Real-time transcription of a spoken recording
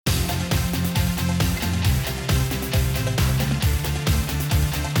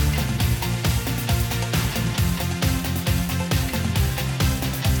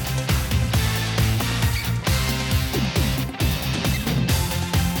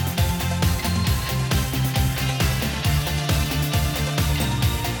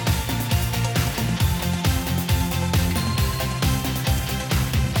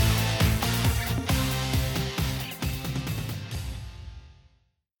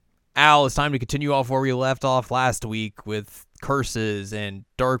Al, it's time to continue off where we left off last week with curses and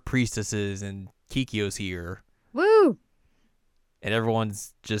dark priestesses, and Kikyo's here. Woo! And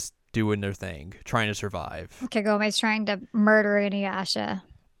everyone's just doing their thing, trying to survive. Kagome's trying to murder Inuyasha.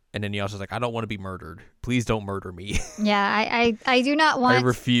 And then Yasha's like, I don't want to be murdered. Please don't murder me. Yeah, I do not want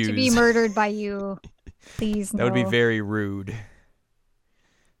refuse to be murdered by you. Please, no. That would be very rude.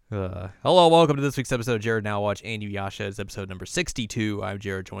 Hello, welcome to this week's episode of Jared Now Watch and Inuyasha. It's episode number 62. I'm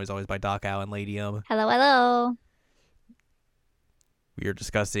Jared, joined as always by Doc Al and Lady Hello, hello. We are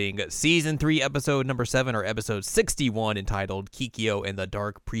discussing season 3, episode number 7, or episode 61, entitled Kikyo and the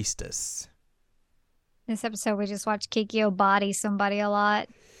Dark Priestess. This episode, we just watched Kikyo body somebody a lot.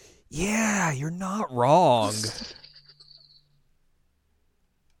 Yeah, you're not wrong.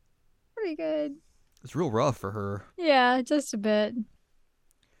 Pretty good. It's real rough for her. Yeah, just a bit.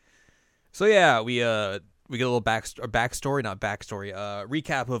 So yeah, we get a little recap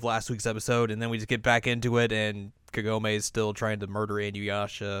of last week's episode, and then we just get back into it, and Kagome is still trying to murder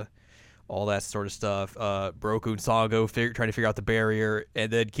Inuyasha, all that sort of stuff. Broku and Sango trying to figure out the barrier,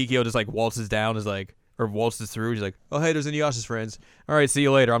 and then Kikyo just like waltzes through. He's like, "Oh hey, there's Inuyasha's friends. All right, see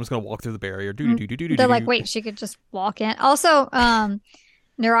you later. I'm just gonna walk through the barrier." They're like, "Wait, she could just walk in." Also,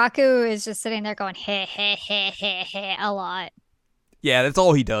 Naraku is just sitting there going, "Hey, hey, hey, hey, hey," a lot. Yeah, that's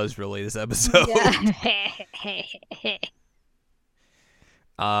all he does really this episode. Yeah.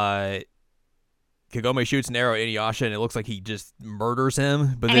 Kagome shoots an arrow at Inuyasha, and it looks like he just murders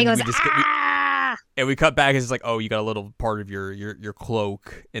him. But and then he goes, "Ah!" and we cut back, and it's like, oh, you got a little part of your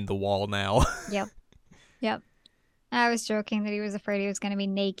cloak in the wall now. Yep. I was joking that he was afraid he was going to be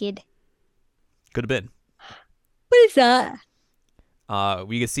naked. Could have been. What is that?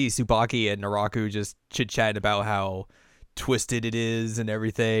 We could see Tsubaki and Naraku just chit-chatting about how twisted it is and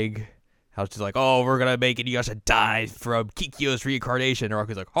everything. How she's like, oh, we're going to make Inuyasha die from Kikyo's reincarnation.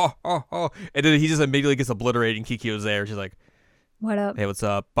 Naraku's like, ha, ha, ha. And then he just immediately gets obliterated, and Kikyo's there. She's like, what up? Hey, what's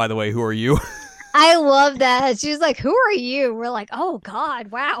up? By the way, who are you? I love that. She's like, who are you? We're like, oh,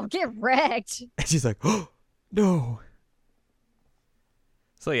 God, wow, get wrecked. And she's like, oh, no.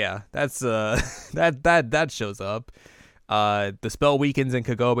 So, yeah, that's that shows up. The spell weakens in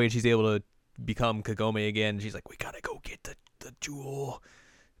Kagome, and she's able to become Kagome again. She's like, we gotta go get the jewel.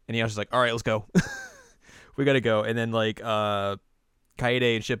 And Yasha's like, all right, let's go. We gotta go. And then like Kaede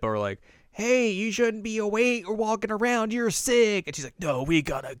and Shippo are like, hey, you shouldn't be awake or walking around, you're sick. And she's like, no, we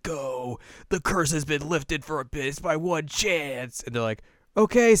gotta go. The curse has been lifted for a bit. It's my one chance. And they're like,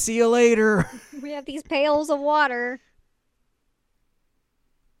 okay, see you later. We have these pails of water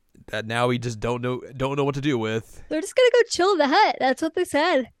that now we just don't know what to do with. They're just gonna go chill in the hut. That's what they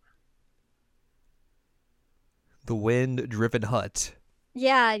said. The wind-driven hut.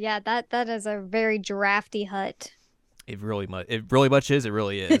 Yeah, that is a very drafty hut. It really much is. It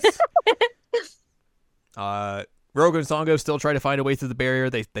really is. Rogo and Sango still try to find a way through the barrier.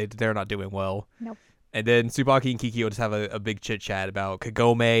 They're not doing well. Nope. And then Tsubaki and Kikyo just have a big chit chat about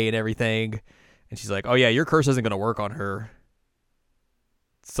Kagome and everything. And she's like, "Oh yeah, your curse isn't gonna work on her.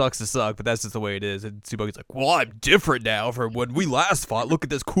 Sucks to suck, but that's just the way it is." And Tsubaki's like, "Well, I'm different now from when we last fought. Look at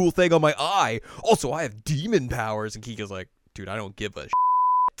this cool thing on my eye. Also, I have demon powers." And Kikyo's like, "Dude, I don't give a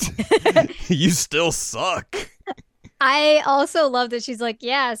shit. You still suck." I also love that she's like,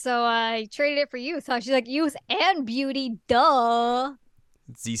 yeah, so I traded it for youth. So she's like, youth and beauty, duh.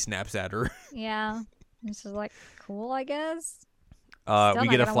 Z snaps at her. Yeah. This is like, cool, I guess. We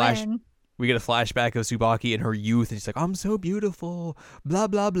get a flashback of Tsubaki in her youth, and she's like, I'm so beautiful, blah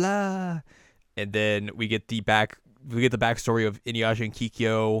blah blah. And then we get the backstory of Inuyasha and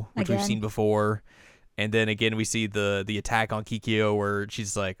Kikyo, which we've seen before. And then again we see the attack on Kikyo where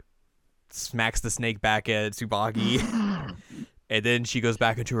she's like smacks the snake back at Tsubaki. And then she goes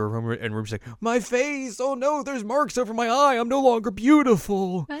back into her room, and she's like, my face, oh no, there's marks over my eye, I'm no longer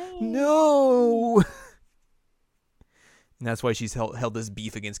beautiful. No. And that's why she's held this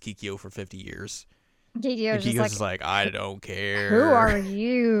beef against Kikyo for 50 years. Kikyo's just like, I don't care. Who are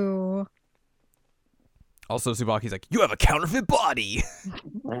you? Also, Tsubaki's like, you have a counterfeit body.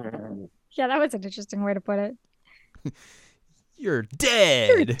 Yeah, that was an interesting way to put it. You're dead.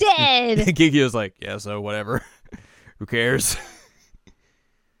 You're dead. Kikyo's like, yeah, so whatever. Who cares?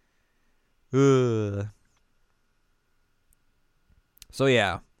 So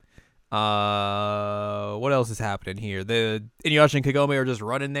yeah. What else is happening here? The Inuyasha and Kagome are just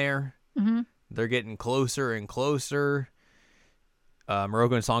running there. Mm-hmm. They're getting closer and closer.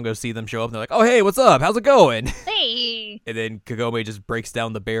 Moroku and Sango see them show up, and they're like, oh, hey, what's up? How's it going? Hey. And then Kagome just breaks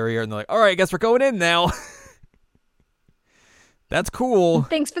down the barrier, and they're like, all right, I guess we're going in now. That's cool.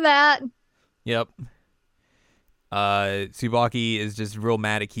 Thanks for that. Yep. Tsubaki is just real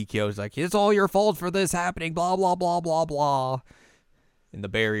mad at Kikyo. He's like, it's all your fault for this happening, blah, blah, blah, blah, blah. And the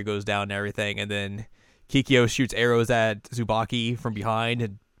barrier goes down and everything. And then Kikyo shoots arrows at Tsubaki from behind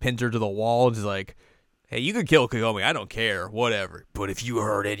and pins her to the wall. And is like, hey, you can kill Kagome. I don't care. Whatever. But if you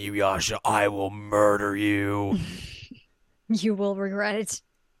hurt Inuyasha, I will murder you. You will regret it.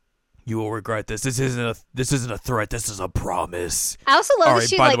 You will regret this. This isn't a threat. This is a promise. I also love that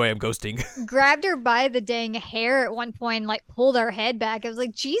she, by the way, I'm ghosting. Grabbed her by the dang hair at one point and, like, pulled her head back. I was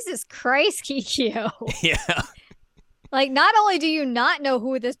like, Jesus Christ, Kikyo. Yeah. Like, not only do you not know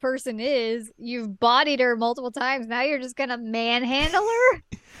who this person is, you've bodied her multiple times. Now you're just gonna manhandle her.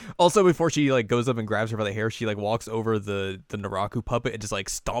 Also, before she like goes up and grabs her by the hair, she like walks over the Naraku puppet and just like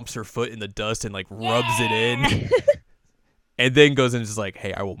stomps her foot in the dust and like rubs it in. And then goes in and is like,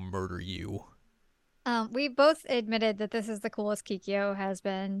 hey, I will murder you. We both admitted that this is the coolest Kikyo has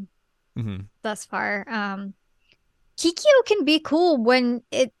been thus far. Kikyo can be cool when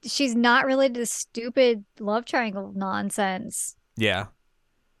she's not related to stupid love triangle nonsense. Yeah.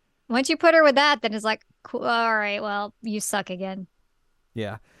 Once you put her with that, then it's like, cool, all right, well, you suck again.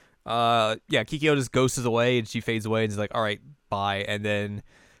 Yeah. Kikyo just ghosts away and she fades away and is like, all right, bye. And then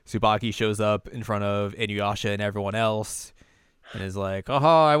Tsubaki shows up in front of Inuyasha and everyone else. And is like,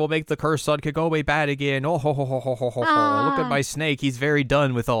 I will make the curse on Kagome bad again. Oh, ho, ho, ho, ho, ho, ho. Look at my snake. He's very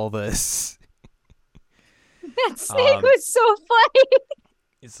done with all this. That snake was so funny.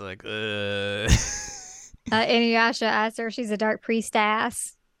 It's like, Inuyasha asks her if she's a dark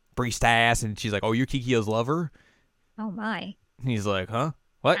priestess. Priestess. And she's like, oh, you're Kikyo's lover? Oh, my. And he's like, huh?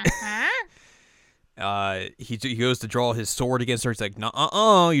 What? He goes to draw his sword against her. He's like,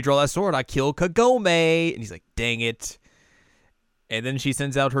 you draw that sword, I kill Kagome. And he's like, dang it. And then she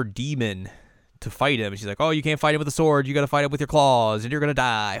sends out her demon to fight him. And she's like, oh, you can't fight him with a sword. You got to fight him with your claws, and you're going to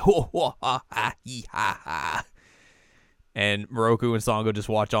die. And Moroku and Sango just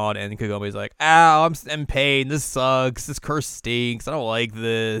watch on, and Kagome's like, ow, I'm in pain. This sucks. This curse stinks. I don't like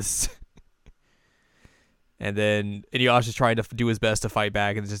this. And then Inuyasha's trying to do his best to fight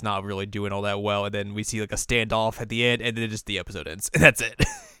back, and it's just not really doing all that well. And then we see like a standoff at the end, and then just the episode ends. And that's it.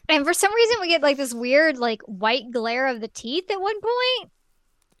 And for some reason, we get like this weird, like, white glare of the teeth at one point.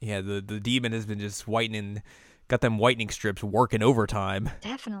 Yeah, the demon has been just whitening, got them whitening strips working overtime.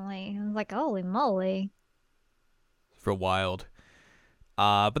 Definitely. I was like, holy moly. For wild.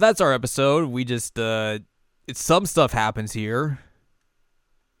 But that's our episode. We just, some stuff happens here.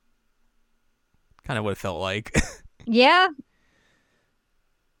 Kind of what it felt like. Yeah.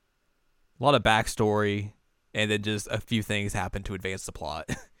 A lot of backstory, and then just a few things happen to advance the plot.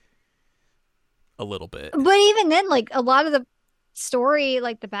 A little bit. But even then, like, a lot of the story,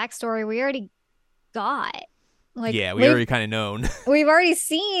 like the backstory, we already got. Like, yeah, we already kind of known. We've already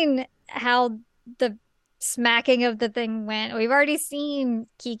seen how the smacking of the thing went. We've already seen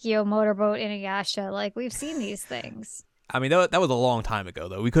Kikyo motorboat Inuyasha. Like, we've seen these things. I mean, that was a long time ago,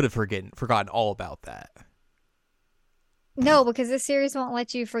 though. We could have forgotten all about that. No, because this series won't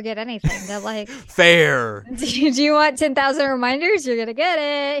let you forget anything. They're like, fair. Do you want 10,000 reminders? You're gonna get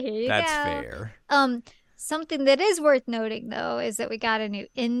it. Here you go. That's fair. Something that is worth noting, though, is that we got a new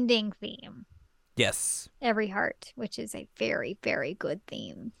ending theme. Yes. Every Heart, which is a very, very good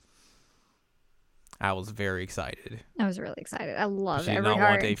theme. I was very excited. I was really excited. I love Every Heart. I did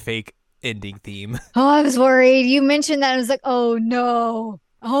not want a fake ending theme. Oh, I was worried. You mentioned that. And I was like, oh, no.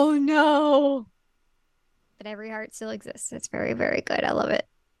 Oh, no. But Every Heart still exists. It's very, very good. I love it.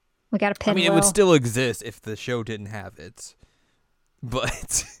 We got a pin. I mean, it would still exist if the show didn't have it.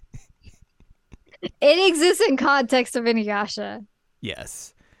 But it exists in context of Inuyasha.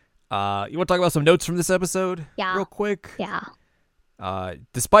 Yes. You want to talk about some notes from this episode? Yeah. Real quick? Yeah.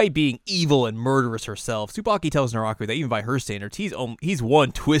 Despite being evil and murderous herself, Tsubaki tells Naraku that even by her standards, he's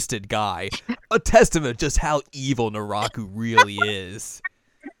one twisted guy. A testament to just how evil Naraku really is.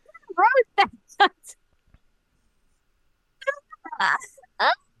 Wrote that.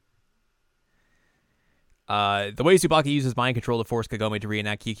 The way Tsubaki uses mind control to force Kagome to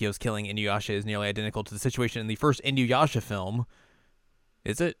reenact Kikyo's killing Inuyasha is nearly identical to the situation in the first Inuyasha film.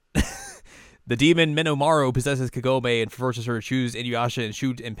 Is it? The demon Minomaru possesses Kagome and forces her to choose Inuyasha and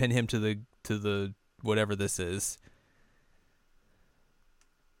shoot and pin him to the whatever this is.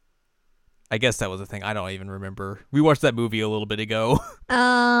 I guess that was a thing. I don't even remember. We watched that movie a little bit ago.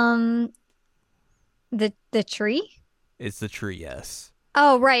 The tree? It's the tree, yes.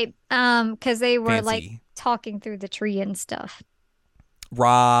 Oh, right. Because they were Fancy. like talking through the tree and stuff.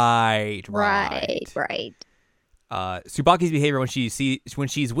 Right. Tsubaki's behavior when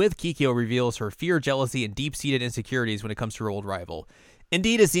she's with Kikyo reveals her fear, jealousy, and deep-seated insecurities when it comes to her old rival.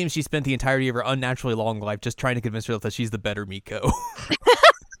 Indeed, it seems she spent the entirety of her unnaturally long life just trying to convince herself that she's the better Miko.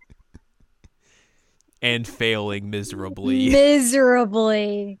 And failing miserably.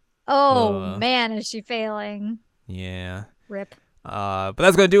 Miserably. Oh, man, is she failing. Yeah. Rip. But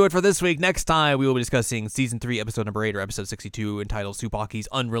that's going to do it for this week. Next time, we will be discussing Season 3, Episode number 8, or Episode 62, entitled Tsubaki's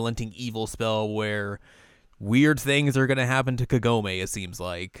Unrelenting Evil Spell, where weird things are going to happen to Kagome, it seems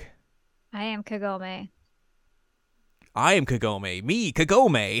like. I am Kagome. I am Kagome. Me,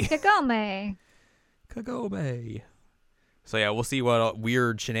 Kagome. Kagome. So yeah, we'll see what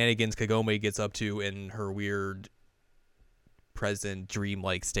weird shenanigans Kagome gets up to in her weird present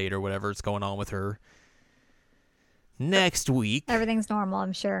dreamlike state or whatever's going on with her. Next week. Everything's normal,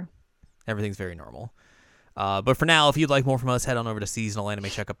 I'm sure. Everything's very normal. But for now, if you'd like more from us, head on over to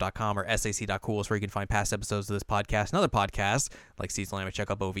seasonalanimecheckup.com or sac.cool, where you can find past episodes of this podcast and other podcasts like Seasonal Anime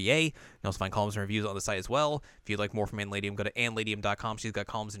Checkup OVA. You can also find columns and reviews on the site as well. If you'd like more from Anladium, go to anladium.com. She's got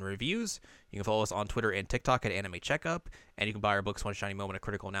columns and reviews. You can follow us on Twitter and TikTok at Anime Checkup. And you can buy our books, One Shiny Moment, A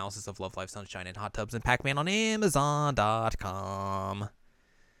Critical Analysis of Love, Life, Sunshine, and Hot Tubs and Pac-Man on Amazon.com.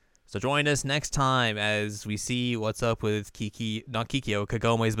 So join us next time as we see what's up with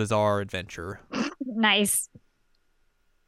Kagome's Bizarre Adventure. Nice.